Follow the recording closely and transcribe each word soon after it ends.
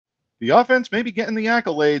The offense may be getting the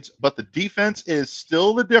accolades, but the defense is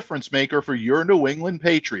still the difference maker for your New England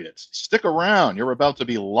Patriots. Stick around. You're about to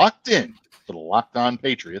be locked in to the Locked On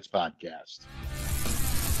Patriots podcast.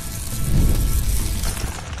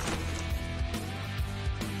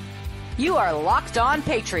 You are Locked On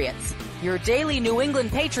Patriots, your daily New England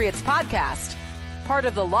Patriots podcast. Part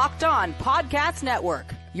of the Locked On Podcast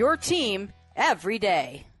Network, your team every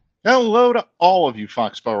day. Hello to all of you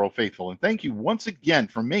Foxborough faithful, and thank you once again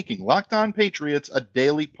for making Locked On Patriots a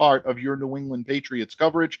daily part of your New England Patriots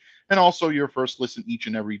coverage and also your first listen each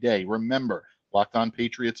and every day. Remember, Locked On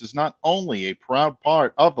Patriots is not only a proud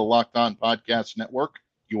part of the Locked On Podcast Network,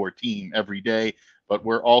 your team every day, but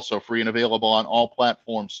we're also free and available on all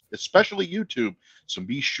platforms, especially YouTube. So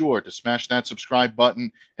be sure to smash that subscribe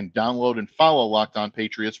button and download and follow Locked On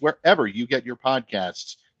Patriots wherever you get your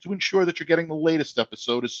podcasts, to ensure that you're getting the latest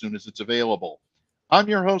episode as soon as it's available. I'm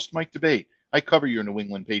your host, Mike Debate. I cover your New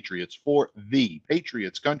England Patriots for the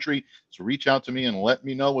Patriots country. So reach out to me and let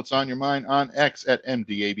me know what's on your mind on X at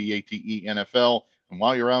MDABATENFL. And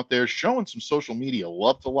while you're out there showing some social media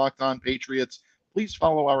love to Locked On Patriots, please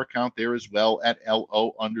follow our account there as well at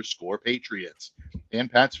LO_Patriots.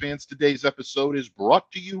 And Pats fans, today's episode is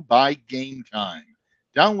brought to you by Game Time.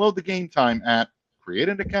 Download the Game Time app, create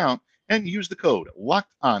an account, and use the code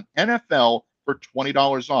LOCKEDONNFL for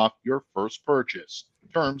 $20 off your first purchase.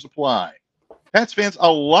 Terms apply. Pats fans,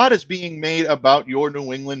 a lot is being made about your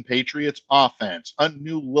New England Patriots offense. A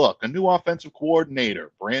new look, a new offensive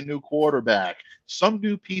coordinator, brand new quarterback, some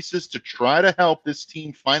new pieces to try to help this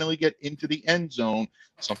team finally get into the end zone,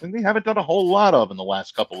 something they haven't done a whole lot of in the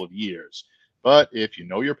last couple of years. But if you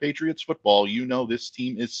know your Patriots football, you know this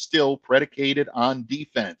team is still predicated on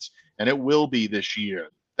defense, and it will be this year.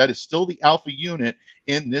 That is still the alpha unit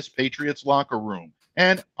in this Patriots locker room.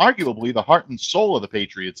 And arguably the heart and soul of the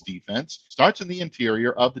Patriots defense starts in the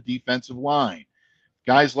interior of the defensive line.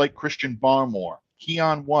 Guys like Christian Barmore,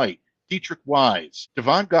 Keion White, Deatrich Wise,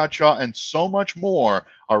 Davon Godchaux, and so much more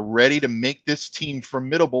are ready to make this team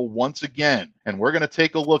formidable once again. And we're going to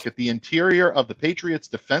take a look at the interior of the Patriots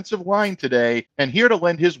defensive line today. And here to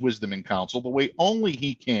lend his wisdom and counsel the way only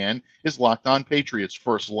he can is Locked On Patriots'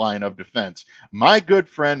 first line of defense. My good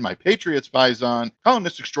friend, my Patriots Paisan,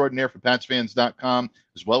 columnist extraordinaire for PatsFans.com,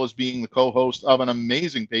 as well as being the co-host of an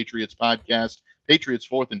amazing Patriots podcast, Patriots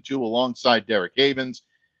 4th and 2, alongside Derek Havens.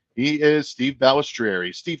 He is Steve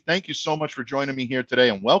Balestrieri. Steve, thank you so much for joining me here today,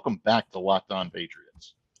 and welcome back to Locked On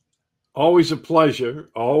Patriots. Always a pleasure.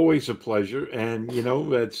 Always a pleasure. And, you know,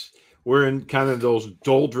 we're in kind of those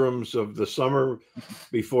doldrums of the summer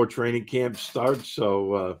before training camp starts.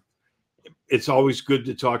 So it's always good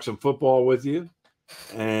to talk some football with you.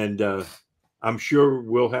 And I'm sure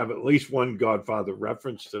we'll have at least one Godfather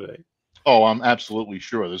reference today. Oh, I'm absolutely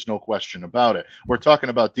sure. There's no question about it. We're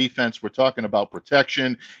talking about defense. We're talking about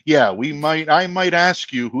protection. Yeah, I might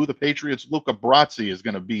ask you who the Patriots' Luca Brasi is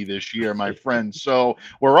going to be this year, my friend. So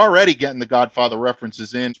we're already getting the Godfather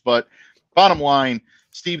references in. But bottom line,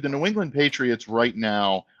 Steve, the New England Patriots right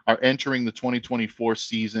now are entering the 2024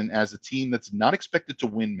 season as a team that's not expected to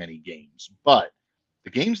win many games. But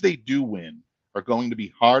the games they do win are going to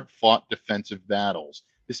be hard-fought defensive battles.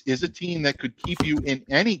 This is a team that could keep you in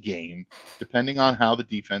any game, depending on how the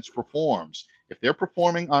defense performs. If they're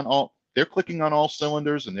they're clicking on all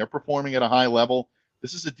cylinders and they're performing at a high level,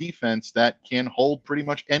 this is a defense that can hold pretty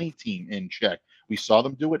much any team in check. We saw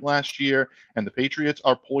them do it last year, and the Patriots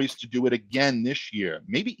are poised to do it again this year,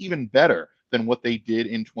 maybe even better than what they did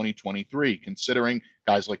in 2023, considering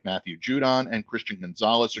guys like Matthew Judon and Christian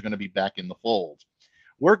Gonzalez are going to be back in the fold.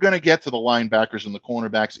 We're going to get to the linebackers and the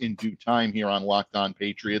cornerbacks in due time here on Locked On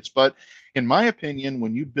Patriots. But in my opinion,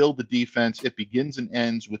 when you build the defense, it begins and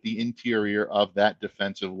ends with the interior of that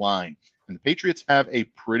defensive line. And the Patriots have a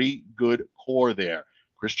pretty good core there.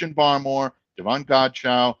 Christian Barmore, Davon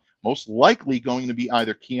Godchaux, most likely going to be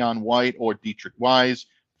either Keion White or Deatrich Wise,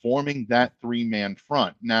 forming that three-man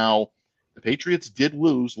front. Now, the Patriots did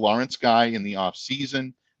lose Lawrence Guy in the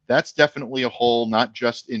offseason. That's definitely a hole, not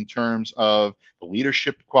just in terms of the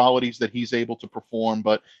leadership qualities that he's able to perform,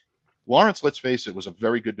 but Lawrence, let's face it, was a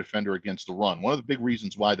very good defender against the run. One of the big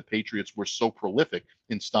reasons why the Patriots were so prolific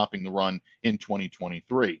in stopping the run in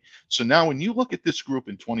 2023. So now when you look at this group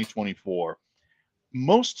in 2024,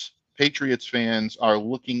 most Patriots fans are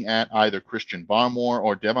looking at either Christian Barmore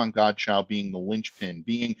or Davon Godchaux being the linchpin,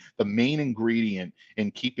 being the main ingredient in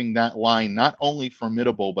keeping that line not only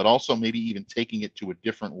formidable, but also maybe even taking it to a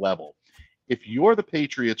different level. If you're the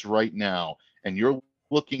Patriots right now and you're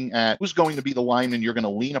looking at who's going to be the lineman you're going to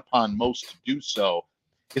lean upon most to do so,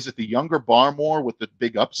 is it the younger Barmore with the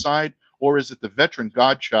big upside, or is it the veteran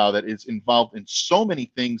Godchaux that is involved in so many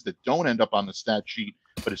things that don't end up on the stat sheet,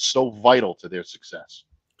 but is so vital to their success?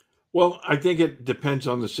 Well, I think it depends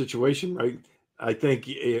on the situation, right? I think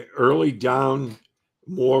early down,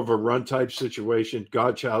 more of a run type situation,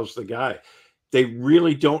 Godchaux's the guy. They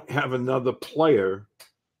really don't have another player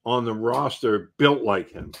on the roster built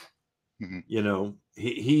like him. Mm-hmm.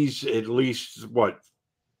 He's at least,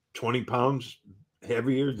 20 pounds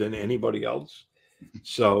heavier than anybody else.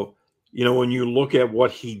 So, when you look at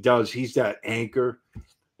what he does, he's that anchor.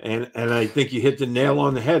 And I think you hit the nail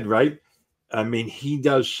on the head, right? I mean, he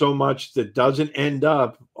does so much that doesn't end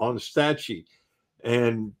up on the stat sheet.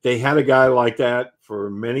 And they had a guy like that for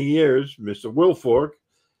many years, Mr. Wilfork,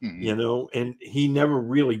 and he never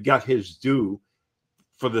really got his due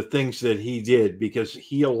for the things that he did because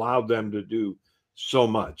he allowed them to do so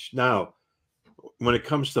much. Now, when it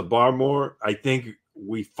comes to Barmore, I think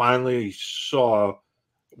we finally saw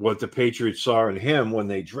what the Patriots saw in him when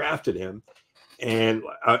they drafted him and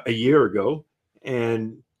a year ago.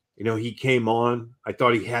 And, he came on. I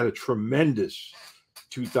thought he had a tremendous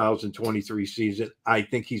 2023 season. I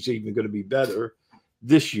think he's even going to be better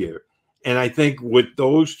this year. And I think with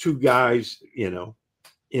those two guys, in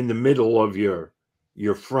the middle of your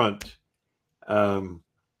front,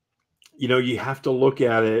 you have to look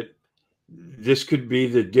at it. This could be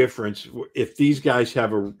the difference. If these guys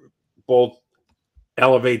have both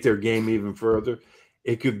elevate their game even further,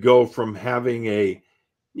 it could go from having a,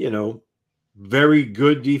 very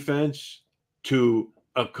good defense to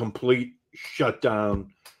a complete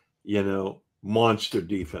shutdown, monster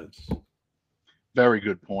defense. Very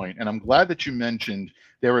good point. And I'm glad that you mentioned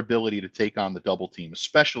their ability to take on the double team,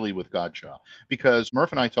 especially with Godchaux, because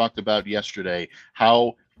Murph and I talked about yesterday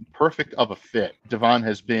how perfect of a fit Davon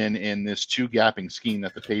has been in this two-gapping scheme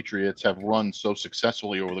that the Patriots have run so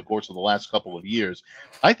successfully over the course of the last couple of years.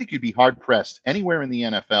 I think you'd be hard-pressed anywhere in the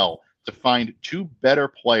NFL to find two better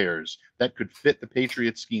players that could fit the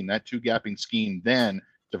Patriots scheme, that two-gapping scheme, than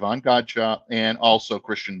Davon Godchaux and also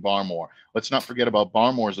Christian Barmore. Let's not forget about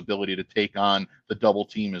Barmore's ability to take on the double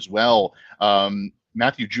team as well.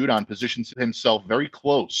 Matthew Judon positions himself very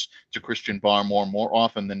close to Christian Barmore more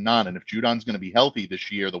often than not. And if Judon's going to be healthy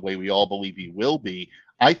this year, the way we all believe he will be,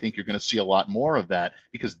 I think you're going to see a lot more of that,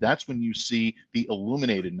 because that's when you see the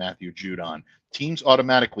illuminated Matthew Judon. Teams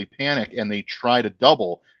automatically panic and they try to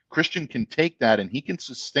double. Christian can take that and he can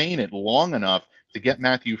sustain it long enough to get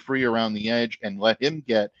Matthew free around the edge and let him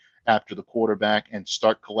get after the quarterback and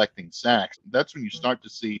start collecting sacks. That's when you start to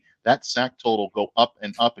see that sack total go up,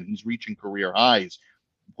 and he's reaching career highs.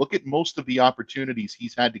 Look at most of the opportunities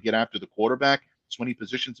he's had to get after the quarterback. It's when he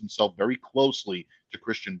positions himself very closely to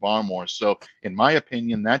Christian Barmore. So in my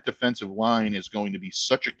opinion, that defensive line is going to be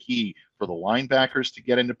such a key for the linebackers to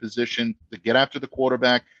get into position, to get after the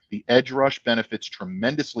quarterback. The edge rush benefits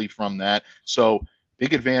tremendously from that. So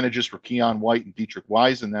big advantages for Keion White and Deatrich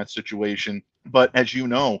Wise in that situation. But as you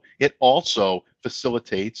know, it also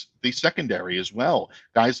facilitates the secondary as well.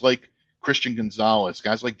 Guys like Christian Gonzalez,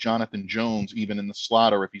 guys like Jonathan Jones, even in the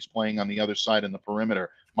slot, or if he's playing on the other side in the perimeter,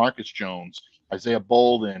 Marcus Jones, Isaiah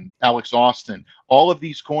Bolden, Alex Austin, all of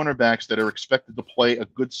these cornerbacks that are expected to play a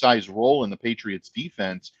good-sized role in the Patriots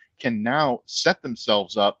defense can now set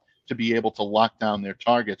themselves up to be able to lock down their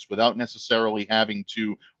targets without necessarily having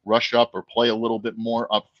to rush up or play a little bit more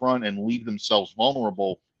up front and leave themselves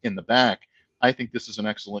vulnerable in the back. I think this is an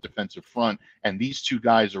excellent defensive front, and these two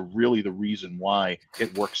guys are really the reason why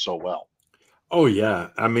it works so well. Oh, yeah.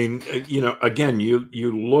 I mean, again, you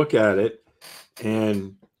look at it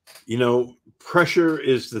and, pressure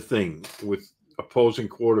is the thing with opposing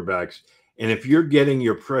quarterbacks. And if you're getting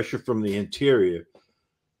your pressure from the interior,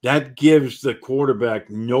 that gives the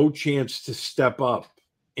quarterback no chance to step up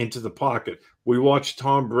into the pocket. We watched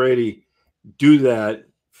Tom Brady do that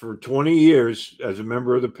for 20 years as a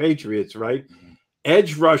member of the Patriots, right? Mm-hmm.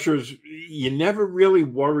 Edge rushers, you never really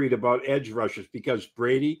worried about edge rushers because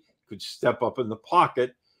Brady could step up in the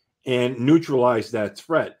pocket and neutralize that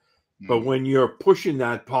threat. Mm-hmm. But when you're pushing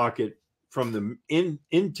that pocket from the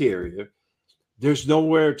interior, there's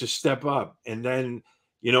nowhere to step up. And then,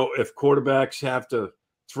 if quarterbacks have to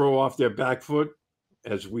throw off their back foot,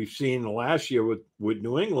 as we've seen last year with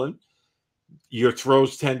New England, your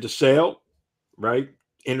throws tend to sail, right?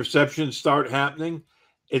 Interceptions start happening.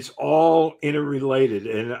 It's all interrelated.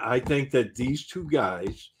 And I think that these two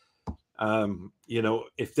guys,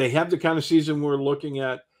 if they have the kind of season we're looking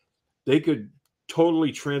at, they could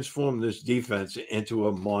totally transform this defense into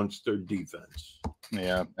a monster defense.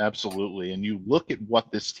 Yeah, absolutely. And you look at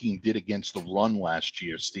what this team did against the run last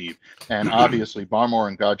year, Steve, and obviously Barmore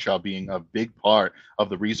and Godchaux being a big part of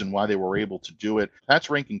the reason why they were able to do it. That's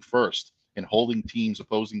ranking first in holding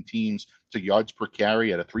opposing teams to yards per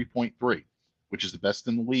carry at a 3.3, which is the best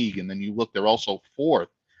in the league. And then you look, they're also fourth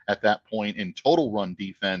at that point in total run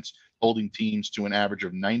defense, holding teams to an average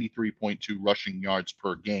of 93.2 rushing yards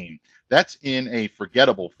per game. That's in a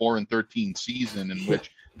forgettable 4-13 season in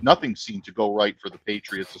which nothing seemed to go right for the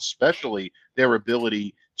Patriots, especially their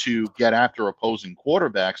ability to get after opposing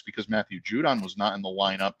quarterbacks because Matthew Judon was not in the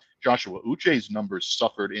lineup. Joshua Uche's numbers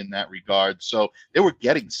suffered in that regard. So they were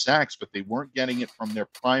getting sacks, but they weren't getting it from their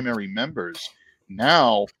primary members.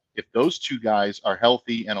 Now, if those two guys are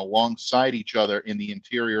healthy and alongside each other in the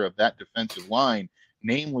interior of that defensive line,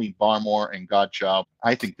 namely Barmore and Godchaux,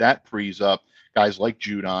 I think that frees up guys like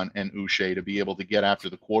Judon and Uche to be able to get after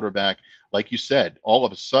the quarterback. Like you said, all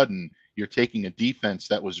of a sudden, you're taking a defense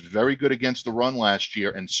that was very good against the run last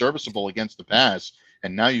year and serviceable against the pass,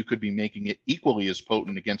 and now you could be making it equally as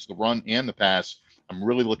potent against the run and the pass. I'm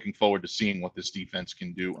really looking forward to seeing what this defense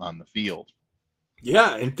can do on the field.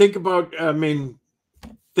 Yeah, and think about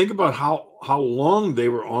how long they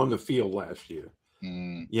were on the field last year.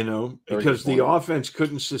 Because the offense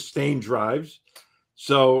couldn't sustain drives.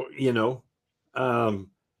 So,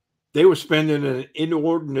 they were spending an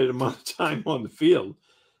inordinate amount of time on the field,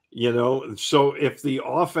 So if the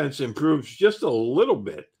offense improves just a little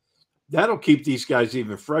bit, that'll keep these guys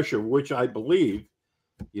even fresher, which I believe,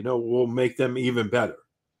 will make them even better.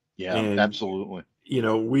 Yeah, absolutely.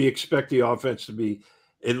 We expect the offense to be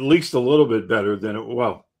at least a little bit better than it.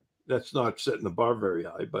 Well, that's not setting the bar very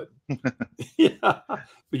high, but yeah.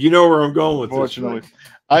 But you know where I'm going with Fortunately, this.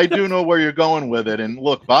 I do know where you're going with it. And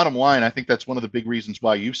look, bottom line, I think that's one of the big reasons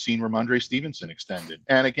why you've seen Ramondre Stevenson extended.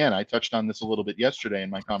 And again, I touched on this a little bit yesterday in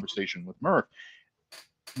my conversation with Murph.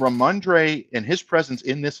 Ramondre and his presence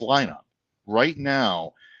in this lineup right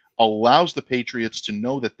now allows the Patriots to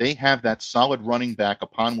know that they have that solid running back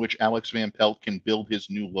upon which Alex Van Pelt can build his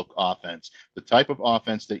new look offense. The type of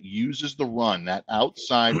offense that uses the run, that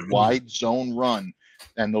outside wide zone run,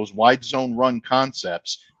 and those wide zone run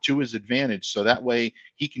concepts to his advantage. So that way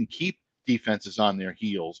he can keep defenses on their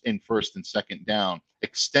heels in first and second down,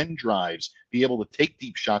 extend drives, be able to take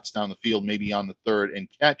deep shots down the field, maybe on the third, and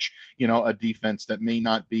catch, a defense that may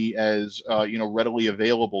not be as, readily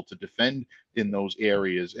available to defend in those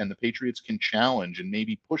areas. And the Patriots can challenge and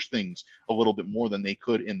maybe push things a little bit more than they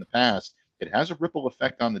could in the past. It has a ripple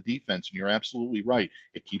effect on the defense, and you're absolutely right.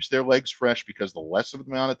 It keeps their legs fresh because the less of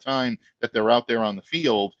the amount of time that they're out there on the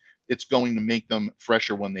field, it's going to make them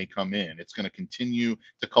fresher when they come in. It's going to continue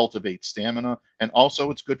to cultivate stamina, and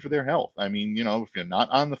also it's good for their health. I mean, if you're not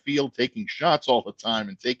on the field taking shots all the time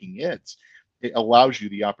and taking hits, it allows you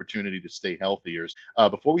the opportunity to stay healthier.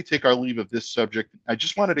 Before we take our leave of this subject, I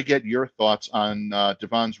just wanted to get your thoughts on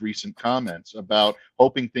Davon's recent comments about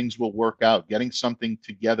hoping things will work out, getting something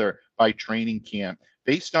together by training camp.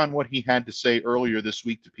 Based on what he had to say earlier this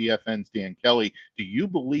week to PFN's Dan Kelly, do you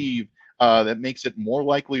believe that makes it more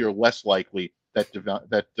likely or less likely that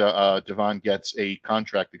Davon gets a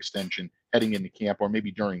contract extension heading into camp or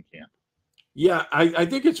maybe during camp? Yeah, I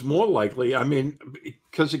think it's more likely. I mean,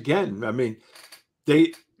 because again,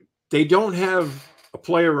 they don't have a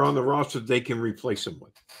player on the roster they can replace him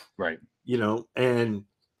with. Right. And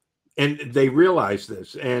they realize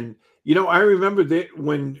this. And, I remember that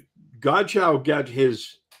when Godchaux got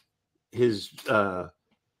his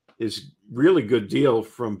really good deal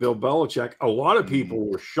from Bill Belichick, a lot of people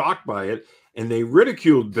were shocked by it, and they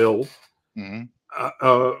ridiculed Bill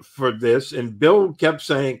for this. And Bill kept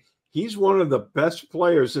saying he's one of the best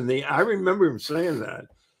players I remember him saying that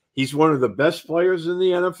he's one of the best players in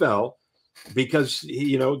the NFL because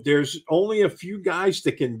there's only a few guys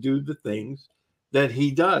that can do the things that he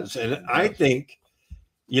does. And I think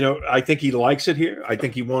he likes it here. I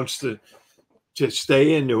think he wants to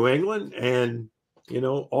stay in New England, and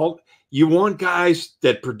you want guys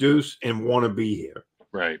that produce and want to be here.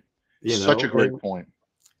 Right. Such a great point.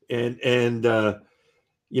 And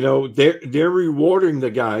they're rewarding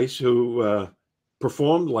the guys who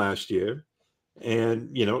performed last year,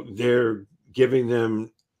 and they're giving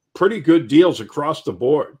them pretty good deals across the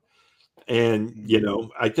board. And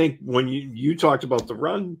I think when you talked about the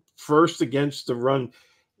run first against the run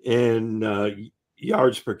in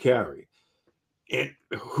yards per carry, and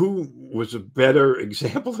who was a better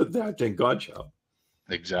example of that than Godchaux?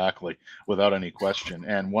 Exactly, without any question.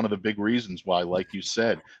 And one of the big reasons why, like you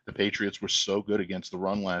said, the Patriots were so good against the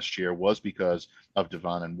run last year was because of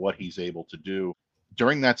Davon and what he's able to do.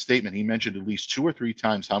 During that statement, he mentioned at least 2 or 3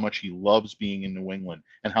 times how much he loves being in New England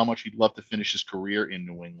and how much he'd love to finish his career in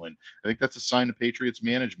New England. I think that's a sign of Patriots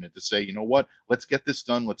management to say, you know what, let's get this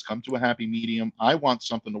done. Let's come to a happy medium. I want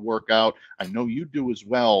something to work out. I know you do as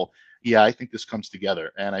well. Yeah, I think this comes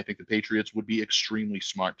together. And I think the Patriots would be extremely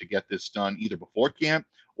smart to get this done either before camp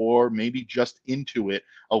or maybe just into it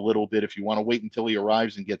a little bit if you want to wait until he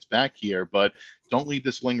arrives and gets back here. But don't leave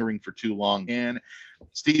this lingering for too long. And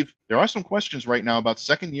Steve, there are some questions right now about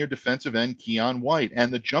second-year defensive end Keion White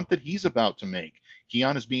and the jump that he's about to make.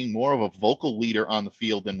 Keion is being more of a vocal leader on the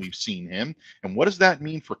field than we've seen him. And what does that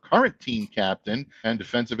mean for current team captain and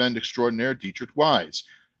defensive end extraordinaire Deatrich Wise?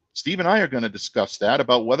 Steve and I are going to discuss that,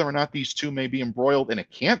 about whether or not these two may be embroiled in a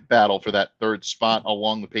camp battle for that third spot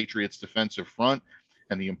along the Patriots' defensive front,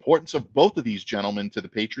 and the importance of both of these gentlemen to the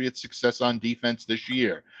Patriots' success on defense this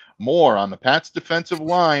year. More on the Pats' defensive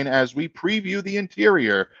line as we preview the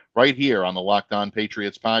interior right here on the Locked On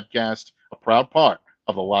Patriots podcast, a proud part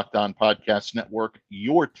of the Locked On Podcast Network,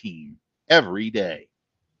 your team every day.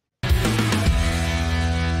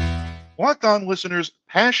 Locked On listeners,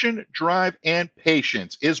 passion, drive, and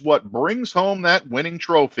patience is what brings home that winning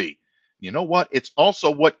trophy. You know what? It's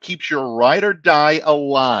also what keeps your ride or die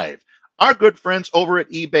alive. Our good friends over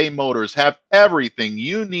at eBay Motors have everything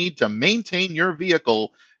you need to maintain your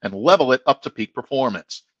vehicle and level it up to peak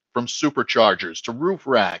performance. From superchargers to roof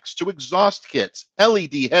racks to exhaust kits,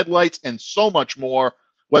 LED headlights, and so much more.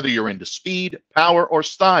 Whether you're into speed, power, or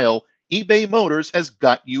style, eBay Motors has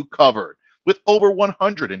got you covered. With over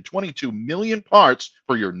 122 million parts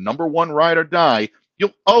for your number one ride or die,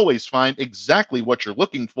 you'll always find exactly what you're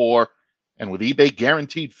looking for. And with eBay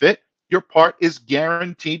Guaranteed Fit, your part is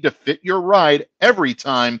guaranteed to fit your ride every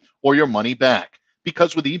time or your money back.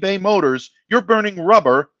 Because with eBay Motors, you're burning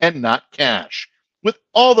rubber and not cash. With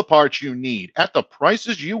all the parts you need at the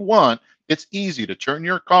prices you want, it's easy to turn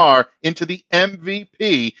your car into the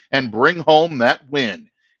MVP and bring home that win.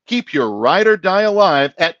 Keep your ride or die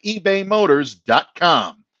alive at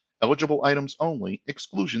ebaymotors.com. Eligible items only.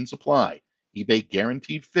 Exclusions apply. eBay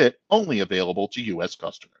Guaranteed Fit only available to U.S.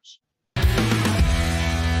 customers.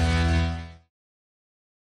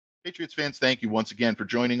 Patriots fans, thank you once again for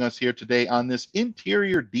joining us here today on this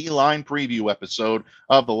interior D-line preview episode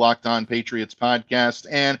of the Locked On Patriots podcast.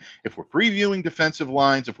 And if we're previewing defensive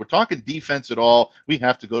lines, if we're talking defense at all, we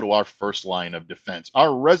have to go to our first line of defense.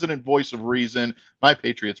 Our resident voice of reason, my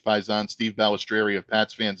Patriots paisan, Steve Balestrieri of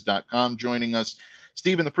PatsFans.com, joining us.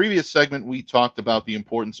 Steve, in the previous segment, we talked about the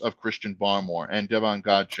importance of Christian Barmore and Davon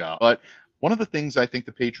Godchaux, but one of the things I think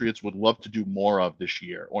the Patriots would love to do more of this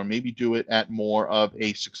year, or maybe do it at more of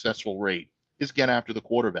a successful rate, is get after the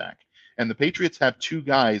quarterback. And the Patriots have two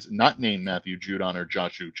guys not named Matthew Judon or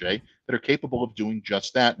Josh Uche that are capable of doing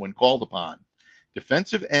just that when called upon.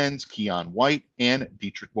 Defensive ends Keion White and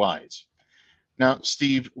Deatrich Wise. Now,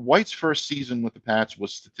 Steve, White's first season with the Pats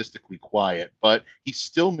was statistically quiet, but he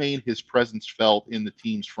still made his presence felt in the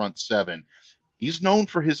team's front seven. He's known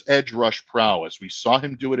for his edge rush prowess. We saw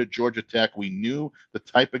him do it at Georgia Tech. We knew the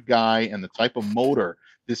type of guy and the type of motor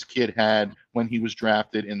this kid had when he was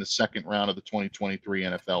drafted in the second round of the 2023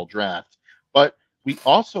 NFL draft. But we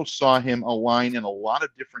also saw him align in a lot of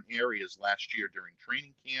different areas last year during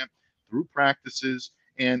training camp, through practices,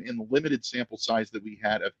 and in the limited sample size that we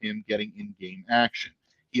had of him getting in-game action.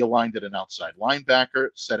 He aligned at an outside linebacker,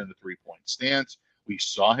 set in the three-point stance. We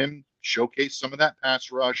saw him showcase some of that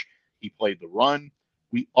pass rush. He played the run.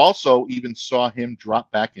 We also even saw him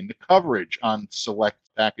drop back into coverage on select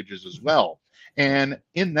packages as well. And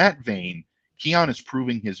in that vein, Keion is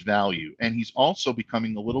proving his value, and he's also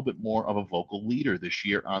becoming a little bit more of a vocal leader this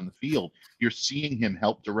year on the field. You're seeing him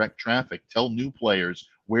help direct traffic, tell new players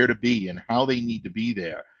where to be and how they need to be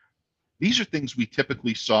there. These are things we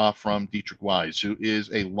typically saw from Deatrich Wise, who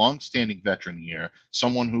is a longstanding veteran here,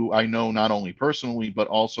 someone who I know not only personally, but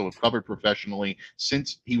also have covered professionally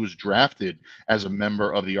since he was drafted as a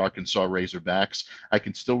member of the Arkansas Razorbacks. I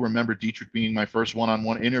can still remember Deatrich being my first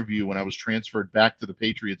one-on-one interview when I was transferred back to the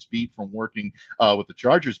Patriots beat from working with the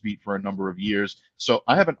Chargers beat for a number of years. So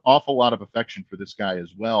I have an awful lot of affection for this guy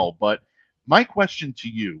as well. But my question to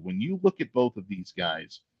you, when you look at both of these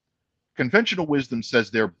guys, conventional wisdom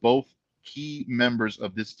says they're both key members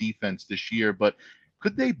of this defense this year, but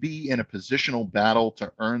could they be in a positional battle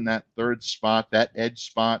to earn that third spot, that edge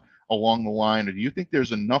spot along the line? Or do you think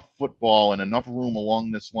there's enough football and enough room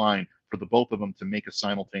along this line for the both of them to make a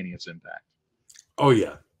simultaneous impact? Oh,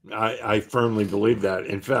 yeah. I firmly believe that.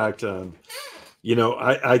 In fact,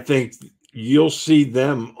 I think you'll see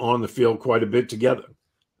them on the field quite a bit together.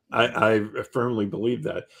 I firmly believe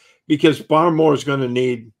that, because Barmore is going to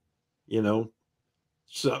need,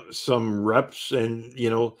 some reps, and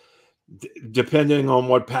depending on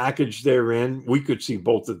what package they're in, we could see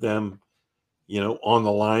both of them, on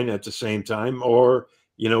the line at the same time, or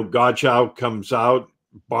Godchaux comes out,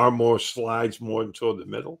 Barmore slides more toward the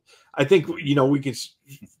middle. I think we can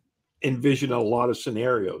envision a lot of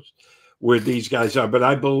scenarios where these guys are, but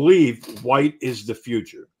I believe White is the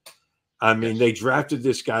future. I mean, they drafted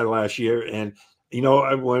this guy last year, and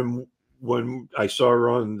when I saw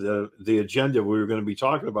on the agenda we were going to be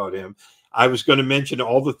talking about him, I was going to mention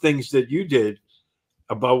all the things that you did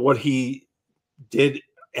about what he did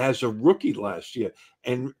as a rookie last year.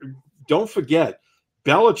 And don't forget,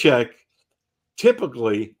 Belichick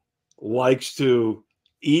typically likes to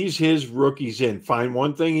ease his rookies in, find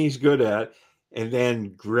one thing he's good at, and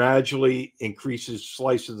then gradually increase his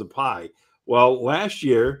slice of the pie. Well, last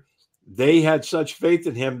year, they had such faith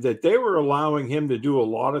in him that they were allowing him to do a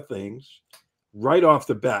lot of things right off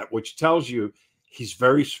the bat, which tells you he's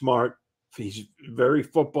very smart. He's very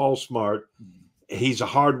football smart. He's a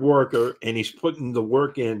hard worker, and he's putting the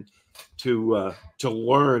work in to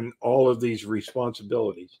learn all of these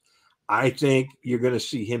responsibilities. I think you're going to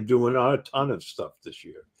see him doing a ton of stuff this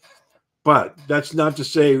year. But that's not to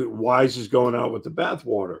say Wise is going out with the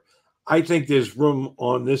bathwater. I think there's room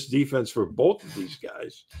on this defense for both of these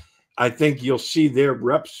guys. I think you'll see their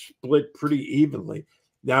reps split pretty evenly.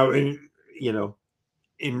 Now, in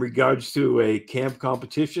regards to a camp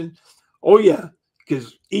competition, oh yeah,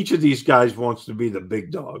 because each of these guys wants to be the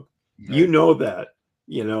big dog. Right. You know that,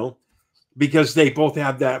 because they both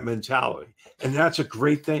have that mentality, and that's a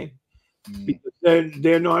great thing. Because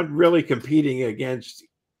they're not really competing against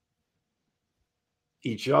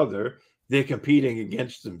each other. They're competing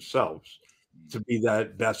against themselves to be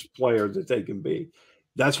that best player that they can be.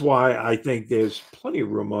 That's why I think there's plenty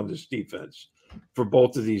of room on this defense for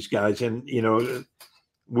both of these guys. And,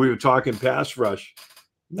 we were talking pass rush.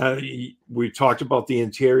 Now we talked about the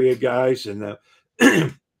interior guys, and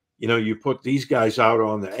you put these guys out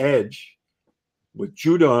on the edge with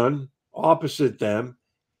Judon opposite them.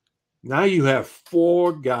 Now you have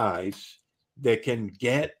 4 guys that can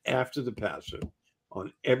get after the passer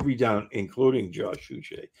on every down, including Josh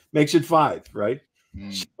Uche. Makes it 5, right?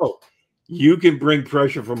 So you can bring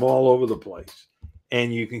pressure from all over the place,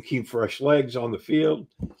 and you can keep fresh legs on the field.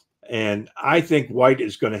 And I think White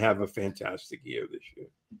is going to have a fantastic year this year.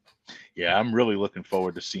 Yeah, I'm really looking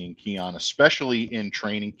forward to seeing Keion, especially in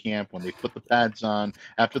training camp when they put the pads on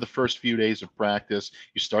after the first few days of practice.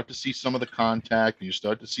 You start to see some of the contact, and you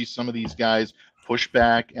start to see some of these guys push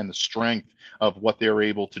back and the strength of what they're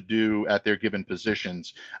able to do at their given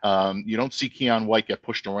positions. You don't see Keion White get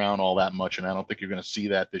pushed around all that much, and I don't think you're going to see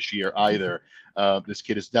that this year either. This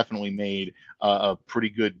kid has definitely made a pretty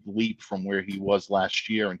good leap from where he was last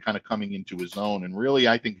year and kind of coming into his own, and really,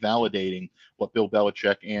 I think, validating what Bill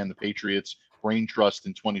Belichick and the Patriots brain trust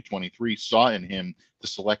in 2023 saw in him to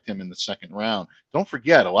select him in the second round. Don't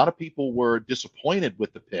forget, a lot of people were disappointed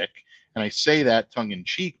with the pick, and I say that tongue in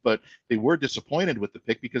cheek, but they were disappointed with the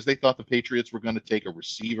pick because they thought the Patriots were going to take a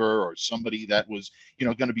receiver or somebody that was,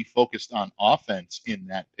 going to be focused on offense in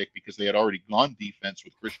that pick because they had already gone defense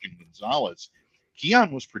with Christian Gonzalez.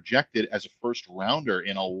 Keion was projected as a first rounder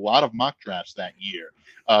in a lot of mock drafts that year.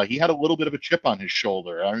 He had a little bit of a chip on his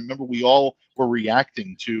shoulder. I remember we all were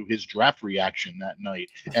reacting to his draft reaction that night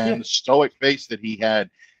and the stoic face that he had.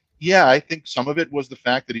 Yeah, I think some of it was the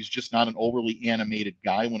fact that he's just not an overly animated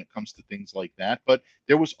guy when it comes to things like that. But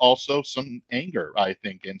there was also some anger, I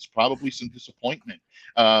think, and probably some disappointment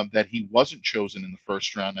that he wasn't chosen in the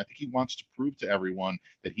first round. I think he wants to prove to everyone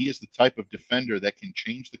that he is the type of defender that can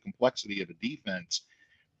change the complexity of a defense.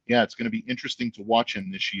 Yeah, it's going to be interesting to watch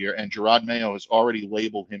him this year. And Gerard Mayo has already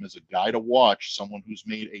labeled him as a guy to watch, someone who's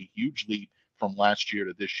made a huge leap from last year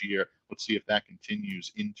to this year. Let's see if that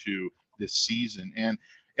continues into this season. And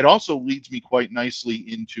it also leads me quite nicely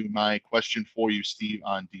into my question for you, Steve,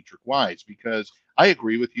 on Deatrich Wise, because I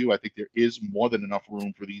agree with you. I think there is more than enough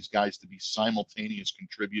room for these guys to be simultaneous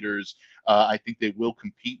contributors. I think they will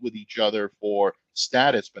compete with each other for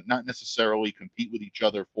status, but not necessarily compete with each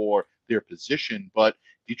other for their position. But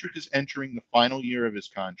Deatrich is entering the final year of his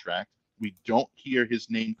contract. We don't hear his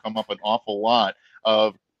name come up an awful lot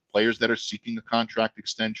of players that are seeking a contract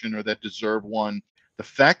extension or that deserve one. The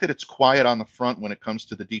fact that it's quiet on the front when it comes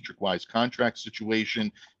to the Deatrich Wise contract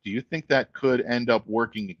situation, do you think that could end up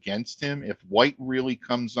working against him if White really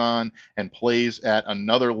comes on and plays at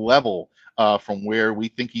another level from where we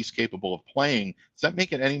think he's capable of playing? Does that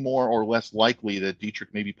make it any more or less likely that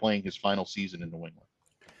Deatrich may be playing his final season in New England?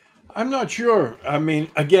 I'm not sure. I mean,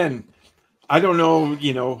 again, I don't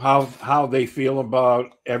know, how they feel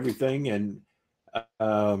about everything, and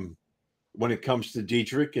when it comes to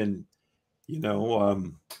Deatrich, and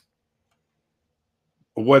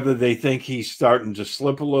whether they think he's starting to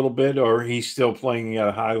slip a little bit or he's still playing at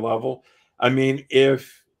a high level. I mean,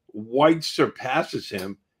 if White surpasses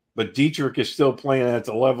him, but Deatrich is still playing at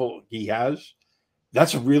the level he has,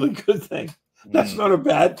 that's a really good thing. That's not a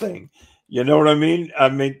bad thing. You know what I mean? I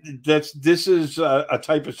mean, this is a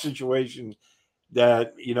type of situation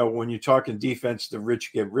that, when you're talking defense, the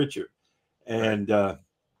rich get richer. And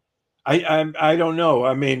I don't know.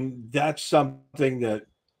 I mean, that's something that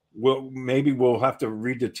we'll have to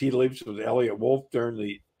read the tea leaves with Elliott Wolf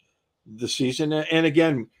during the season. And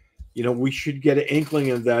again, we should get an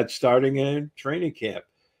inkling of that starting in training camp.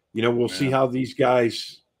 We'll see how these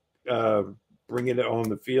guys bring it on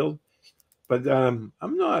the field. But I'm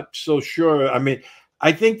not so sure. I mean,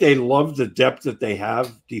 I think they love the depth that they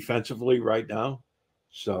have defensively right now.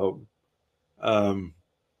 So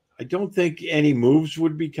I don't think any moves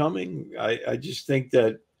would be coming. I just think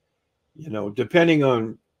that, depending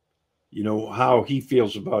on, how he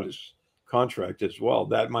feels about his contract as well,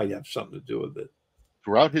 that might have something to do with it.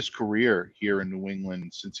 Throughout his career here in New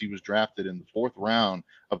England, since he was drafted in the 4th round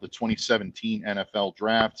of the 2017 NFL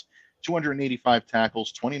draft, 285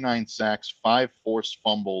 tackles, 29 sacks, 5 forced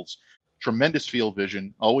fumbles, tremendous field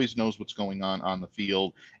vision, always knows what's going on the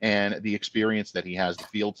field, and the experience that he has, the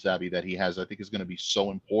field savvy that he has, I think is going to be so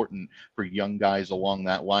important for young guys along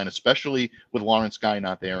that line, especially with Lawrence Guy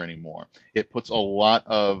not there anymore. It puts a lot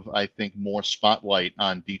of, I think, more spotlight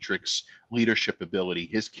on Deatrich's leadership ability,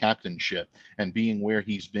 his captainship, and being where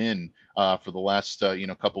he's been for the last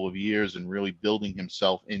couple of years, and really building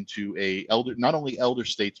himself into not only elder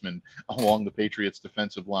statesman along the Patriots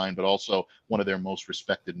defensive line, but also one of their most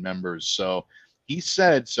respected members. So he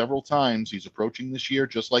said several times he's approaching this year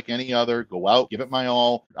just like any other, go out, give it my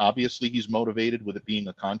all. Obviously he's motivated with it being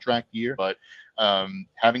a contract year, but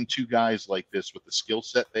having two guys like this with the skill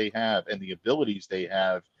set they have and the abilities they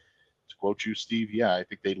have, to quote you, Steve, yeah, I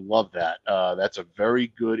think they love that. That's a very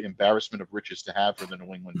good embarrassment of riches to have for the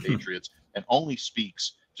New England Patriots, and only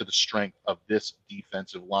speaks to the strength of this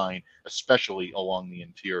defensive line, especially along the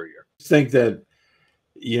interior. I think that,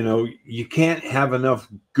 you can't have enough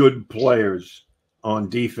good players on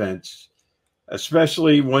defense,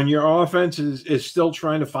 especially when your offense is still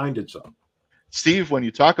trying to find itself. Steve, when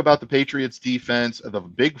you talk about the Patriots defense, the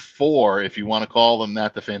big four, if you want to call them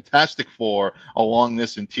that, the Fantastic Four along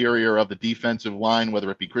this interior of the defensive line, whether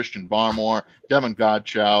it be Christian Barmore, Davon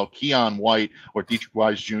Godchaux, Keion White, or Deatrich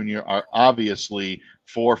Wise Jr., are obviously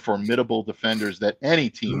four formidable defenders that any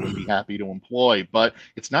team would be happy to employ. But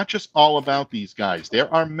it's not just all about these guys. There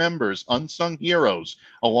are members, unsung heroes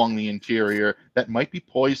along the interior that might be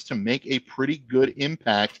poised to make a pretty good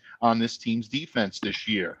impact on this team's defense this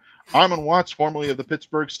year. Armon Watts, formerly of the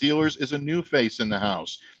Pittsburgh Steelers, is a new face in the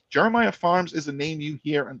house. Jeremiah Farms is a name you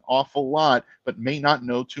hear an awful lot, but may not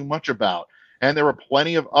know too much about. And there are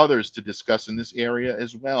plenty of others to discuss in this area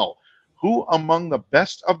as well. Who among the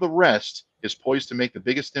best of the rest is poised to make the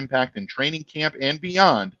biggest impact in training camp and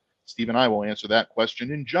beyond? Steve and I will answer that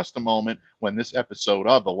question in just a moment when this episode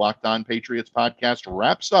of the Locked On Patriots podcast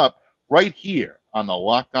wraps up right here on the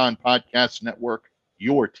Locked On Podcast Network,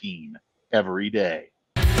 your team every day.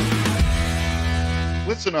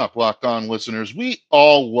 Listen up, Locked On listeners. We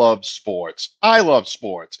all love sports. I love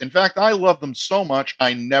sports. In fact, I love them so much,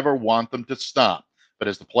 I never want them to stop. But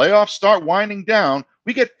as the playoffs start winding down,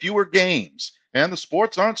 we get fewer games. And the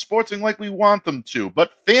sports aren't sportsing like we want them to.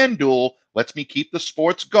 But FanDuel lets me keep the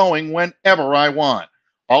sports going whenever I want.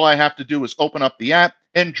 All I have to do is open up the app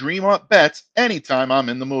and dream up bets anytime I'm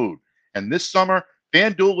in the mood. And this summer,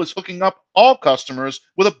 FanDuel is hooking up all customers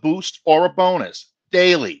with a boost or a bonus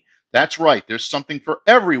daily. That's right. There's something for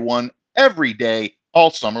everyone every day, all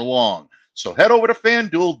summer long. So head over to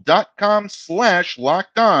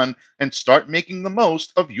FanDuel.com/LockedOn and start making the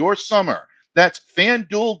most of your summer. That's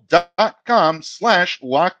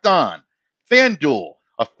FanDuel.com/LockedOn. FanDuel,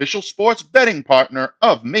 official sports betting partner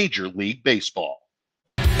of Major League Baseball.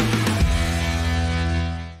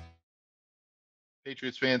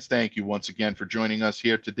 Patriots fans, thank you once again for joining us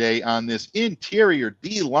here today on this interior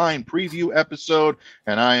D-line preview episode.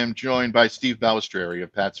 And I am joined by Steve Balestrieri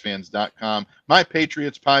of PatsFans.com, my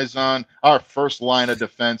Patriots Paisan, our first line of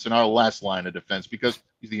defense and our last line of defense, because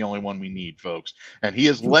he's the only one we need, folks. And he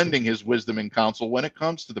is lending his wisdom and counsel when it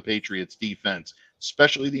comes to the Patriots defense,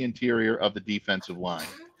 especially the interior of the defensive line.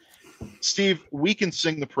 Steve, we can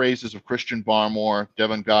sing the praises of Christian Barmore,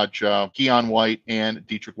 Davon Godchaux, Keion White, and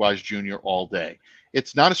Deatrich Wise Jr. all day.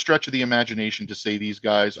 It's not a stretch of the imagination to say these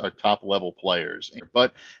guys are top level players,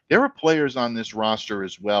 but there are players on this roster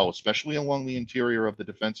as well, especially along the interior of the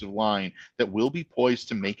defensive line, that will be poised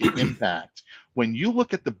to make an impact. When you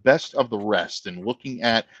look at the best of the rest and looking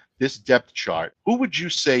at this depth chart, who would you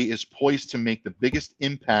say is poised to make the biggest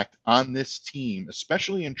impact on this team,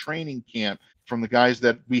 especially in training camp, from the guys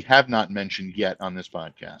that we have not mentioned yet on this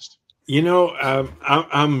podcast?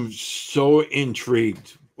 I'm so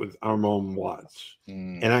intrigued with Armon Watts.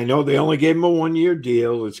 And I know they only gave him a 1-year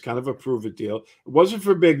deal. It's kind of a prove-it deal. It wasn't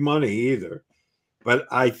for big money either. But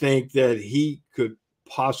I think that he could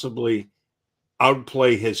possibly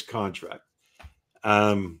outplay his contract.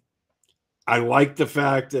 I like the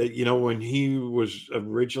fact that, when he was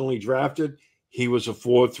originally drafted, he was a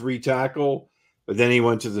 4-3 tackle. But then he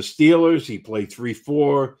went to the Steelers. He played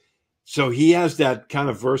 3-4. So he has that kind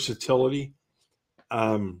of versatility.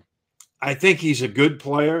 I think he's a good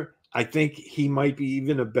player. I think he might be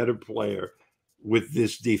even a better player with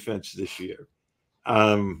this defense this year.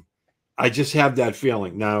 I just have that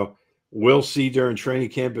feeling. Now, we'll see during training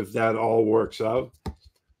camp if that all works out.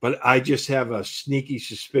 But I just have a sneaky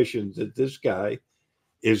suspicion that this guy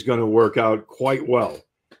is going to work out quite well.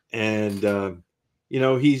 And,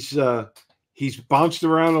 he's bounced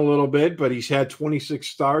around a little bit, but he's had 26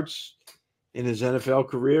 starts in his NFL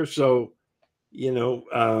career. So,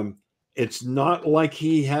 it's not like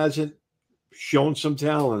he hasn't shown some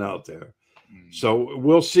talent out there. So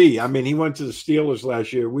we'll see. I mean, he went to the Steelers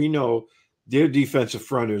last year. We know their defensive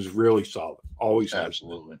front is really solid. Always has.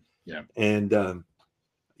 Absolutely. Yeah. And,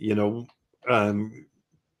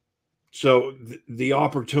 so the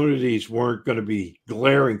opportunities weren't going to be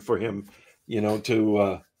glaring for him,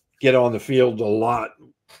 to get on the field a lot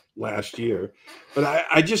last year. But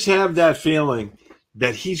I just have that feeling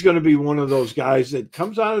that he's going to be one of those guys that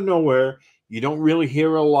comes out of nowhere. You don't really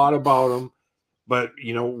hear a lot about him. But,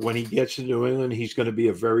 when he gets to New England, he's going to be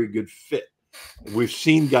a very good fit. We've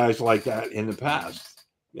seen guys like that in the past.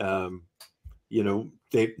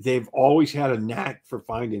 They've always had a knack for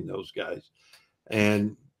finding those guys.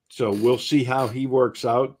 And so we'll see how he works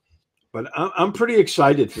out. But I'm pretty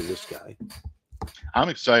excited for this guy. I'm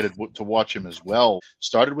excited to watch him as well.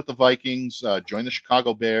 Started with the Vikings, joined the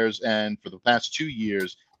Chicago Bears, and for the past 2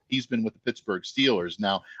 years, he's been with the Pittsburgh Steelers.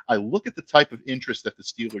 Now, I look at the type of interest that the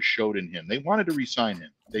Steelers showed in him. They wanted to re-sign him.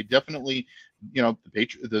 They definitely,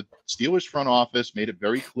 the Steelers front office made it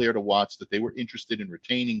very clear to Watts that they were interested in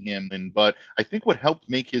retaining him. But I think what helped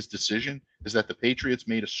make his decision is that the Patriots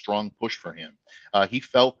made a strong push for him. He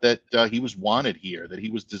felt that he was wanted here, that he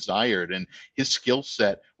was desired, and his skill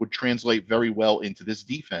set would translate very well into this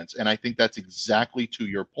defense. And I think that's exactly to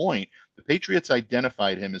your point. The Patriots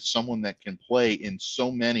identified him as someone that can play in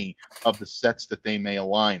so many of the sets that they may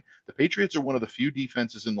align. The Patriots are one of the few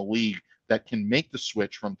defenses in the league that can make the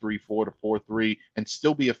switch from 3-4 to 4-3 and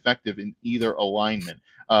still be effective in either alignment.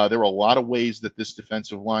 There are a lot of ways that this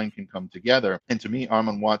defensive line can come together, and to me,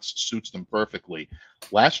 Armon Watts suits them perfectly.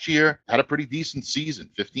 Last year, had a pretty decent season,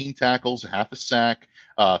 15 tackles, half a sack,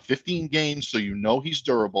 15 games, so he's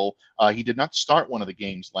durable. He did not start one of the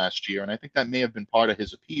games last year, and I think that may have been part of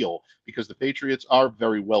his appeal because the Patriots are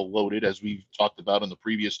very well loaded, as we've talked about in the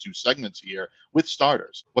previous 2 segments here, with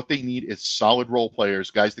starters. What they need is solid role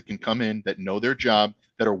players, guys that can come in, that know their job,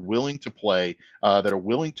 that are willing to play, that are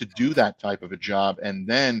willing to do that type of a job, and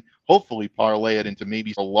then hopefully parlay it into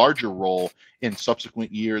maybe a larger role in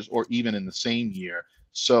subsequent years or even in the same year.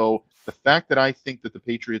 So the fact that I think that the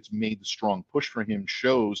Patriots made the strong push for him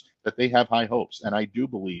shows that they have high hopes, and I do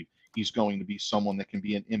believe he's going to be someone that can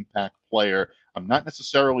be an impact player. I'm not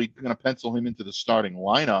necessarily going to pencil him into the starting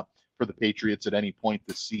lineup for the Patriots at any point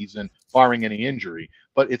this season, barring any injury,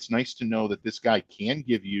 but it's nice to know that this guy can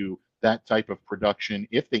give you that type of production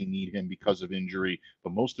if they need him because of injury.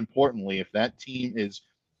 But most importantly, if that team is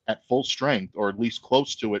at full strength or at least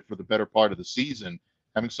close to it for the better part of the season,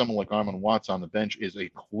 having someone like Armon Watts on the bench is a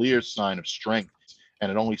clear sign of strength, and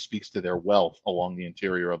it only speaks to their wealth along the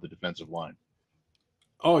interior of the defensive line.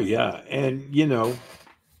 Oh, yeah. And,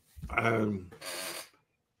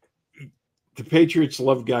 the Patriots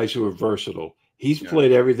love guys who are versatile. He's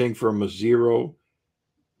played everything from a 0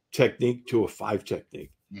 technique to a 5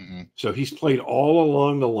 technique. Mm-hmm. So he's played all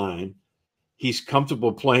along the line. He's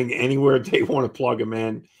comfortable playing anywhere they want to plug him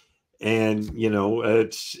in. And,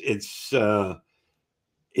 it's a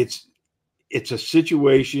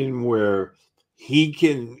situation where he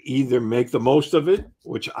can either make the most of it,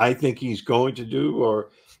 which I think he's going to do,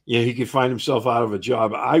 or, he could find himself out of a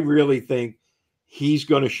job. I really think he's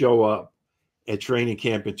going to show up at training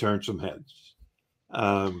camp and turn some heads.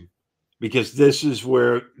 Because this is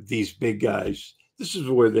where these big guys, this is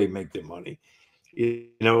where they make their money.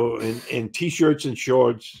 in T-shirts and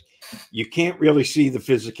shorts, you can't really see the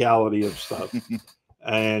physicality of stuff.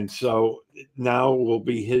 And so now will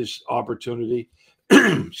be his opportunity.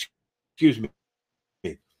 Excuse me.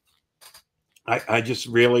 I just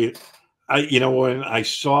really, when I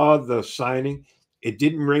saw the signing, it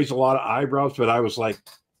didn't raise a lot of eyebrows, but I was like,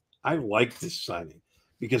 I like this signing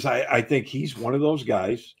because I think he's one of those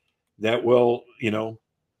guys that will,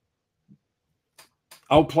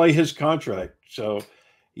 outplay his contract. So,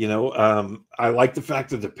 I like the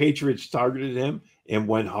fact that the Patriots targeted him and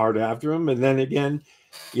went hard after him. And then again,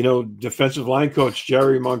 defensive line coach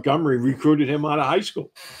Jerry Montgomery recruited him out of high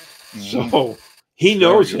school. Mm-hmm. So he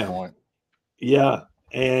knows him. Point. Yeah.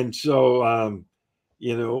 And so,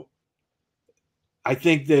 I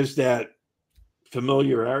think there's that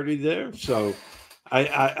familiarity there. So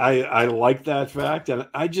I like that fact. And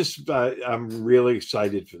I'm really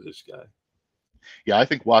excited for this guy. Yeah, I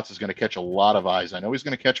think Watts is going to catch a lot of eyes. I know he's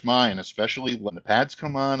going to catch mine, especially when the pads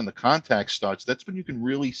come on and the contact starts. That's when you can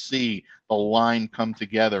really see the line come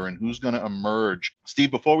together and who's going to emerge. Steve,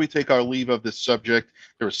 before we take our leave of this subject,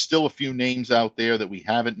 there are still a few names out there that we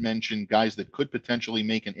haven't mentioned, guys that could potentially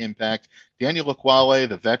make an impact. Daniel Ekuale,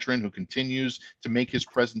 the veteran who continues to make his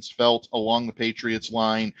presence felt along the Patriots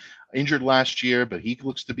line. Injured last year, but he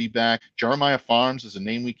looks to be back. Jeremiah Farms is a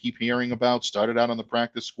name we keep hearing about. Started out on the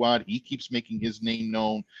practice squad. He keeps making his name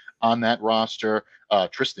known on that roster.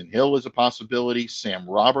 Tristan Hill is a possibility. Sam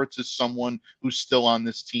Roberts is someone who's still on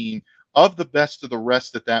this team. Of the best of the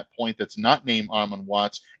rest at that point that's not named Armon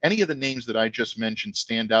Watts, any of the names that I just mentioned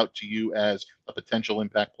stand out to you as a potential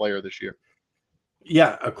impact player this year?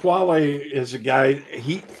 Yeah, Ekuale is a guy.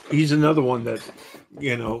 He's another one that,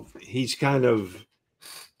 he's kind of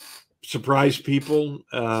surprised people.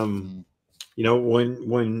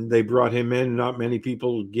 When they brought him in, not many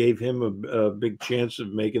people gave him a big chance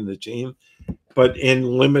of making the team, but in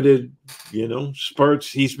limited,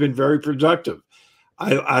 spurts, he's been very productive.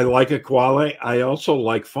 I like Ekuale. I also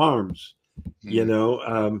like Farms.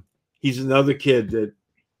 He's another kid that,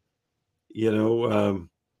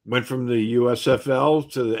 went from the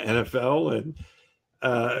USFL to the NFL,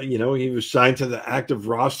 and he was signed to the active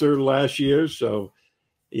roster last year. So,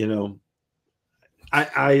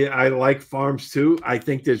 I like Farms too. I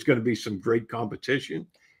think there's going to be some great competition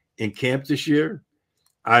in camp this year.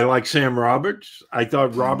 I like Sam Roberts. I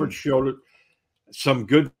thought Roberts showed some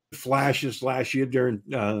good flashes last year during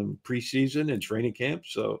preseason and training camp.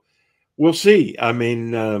 So we'll see. I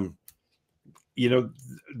mean, the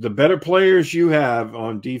better players you have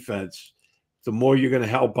on defense, the more you're going to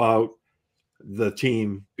help out the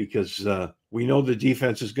team, because we know the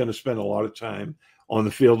defense is going to spend a lot of time on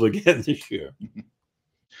the field again this year.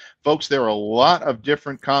 Folks, there are a lot of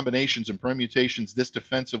different combinations and permutations this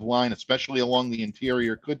defensive line, especially along the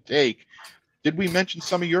interior, could take. Did we mention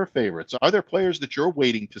some of your favorites? Are there players that you're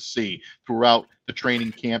waiting to see throughout the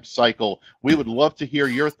training camp cycle? We would love to hear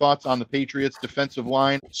your thoughts on the Patriots defensive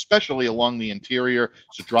line, especially along the interior.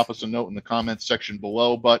 So drop us a note in the comments section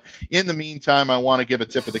below. But in the meantime, I want to give a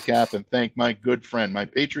tip of the cap and thank my good friend, my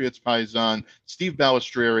Patriots paisan, Steve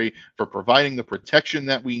Balestrieri, for providing the protection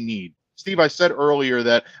that we need. Steve, I said earlier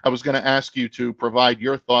that I was going to ask you to provide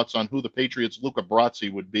your thoughts on who the Patriots' Luca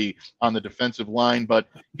Brasi would be on the defensive line, but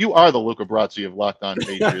you are the Luca Brasi of Locked On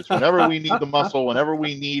Patriots. Whenever we need the muscle, whenever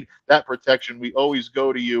we need that protection, we always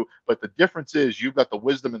go to you. But the difference is you've got the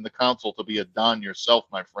wisdom and the counsel to be a Don yourself,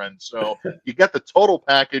 my friend. So you get the total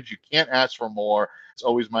package. You can't ask for more. It's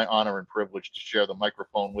always my honor and privilege to share the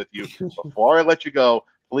microphone with you. Before I let you go,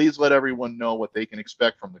 please let everyone know what they can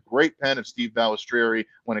expect from the great pen of Steve Balestrieri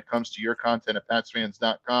when it comes to your content at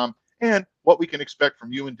PatsFans.com, and what we can expect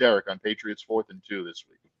from you and Derek on Patriots 4th and 2 this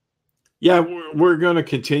week. Yeah, we're going to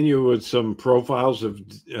continue with some profiles of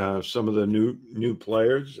some of the new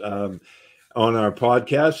players on our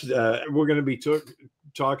podcast. We're going to be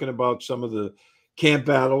talking about some of the camp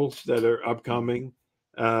battles that are upcoming.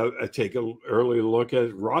 Take an early look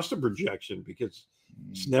at roster projection, because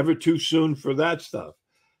it's never too soon for that stuff.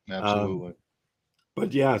 Absolutely.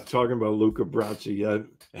 But yeah, talking about Luca Brasi, I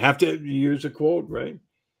have to use a quote, right?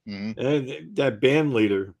 Mm-hmm. And that band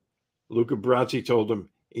leader, Luca Brasi, told him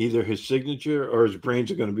either his signature or his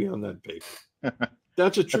brains are going to be on that paper.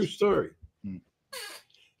 That's a true story.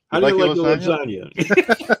 How do you like the lasagna?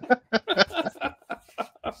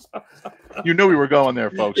 You knew we were going there,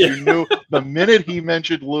 folks. You knew the minute he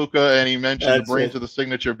mentioned Luca and he mentioned the brains of the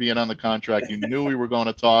signature being on the contract, you knew we were going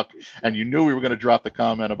to talk, and you knew we were going to drop the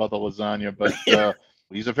comment about the lasagna. But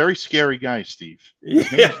he's a very scary guy, Steve.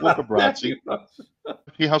 His name is Luca Brasi.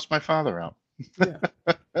 He housed my father out.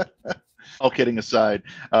 All kidding aside,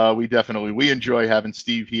 we enjoy having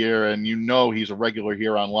Steve here, and he's a regular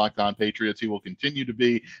here on Locked On Patriots. He will continue to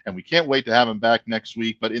be, and we can't wait to have him back next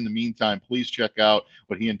week. But in the meantime, please check out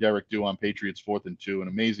what he and Derek do on Patriots 4th and 2, an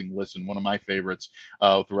amazing listen, one of my favorites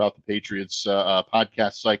throughout the Patriots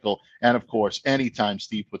podcast cycle. And of course, anytime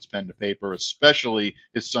Steve puts pen to paper, especially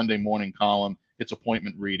his Sunday morning column, it's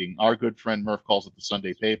appointment reading. Our good friend Murph calls it the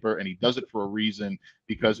Sunday paper, and he does it for a reason,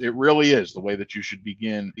 because it really is the way that you should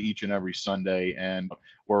begin each and every Sunday, and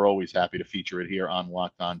we're always happy to feature it here on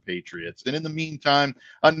Locked On Patriots. And in the meantime,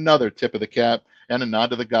 another tip of the cap and a nod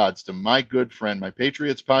to the gods to my good friend, my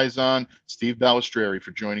Patriots paisan, Steve Balestrieri,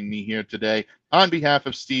 for joining me here today. On behalf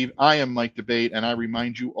of Steve, I am Mike Debate, and I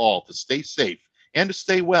remind you all to stay safe and to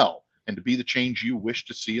stay well and to be the change you wish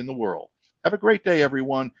to see in the world. Have a great day,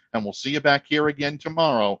 everyone, and we'll see you back here again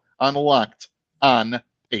tomorrow on Locked On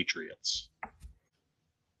Patriots.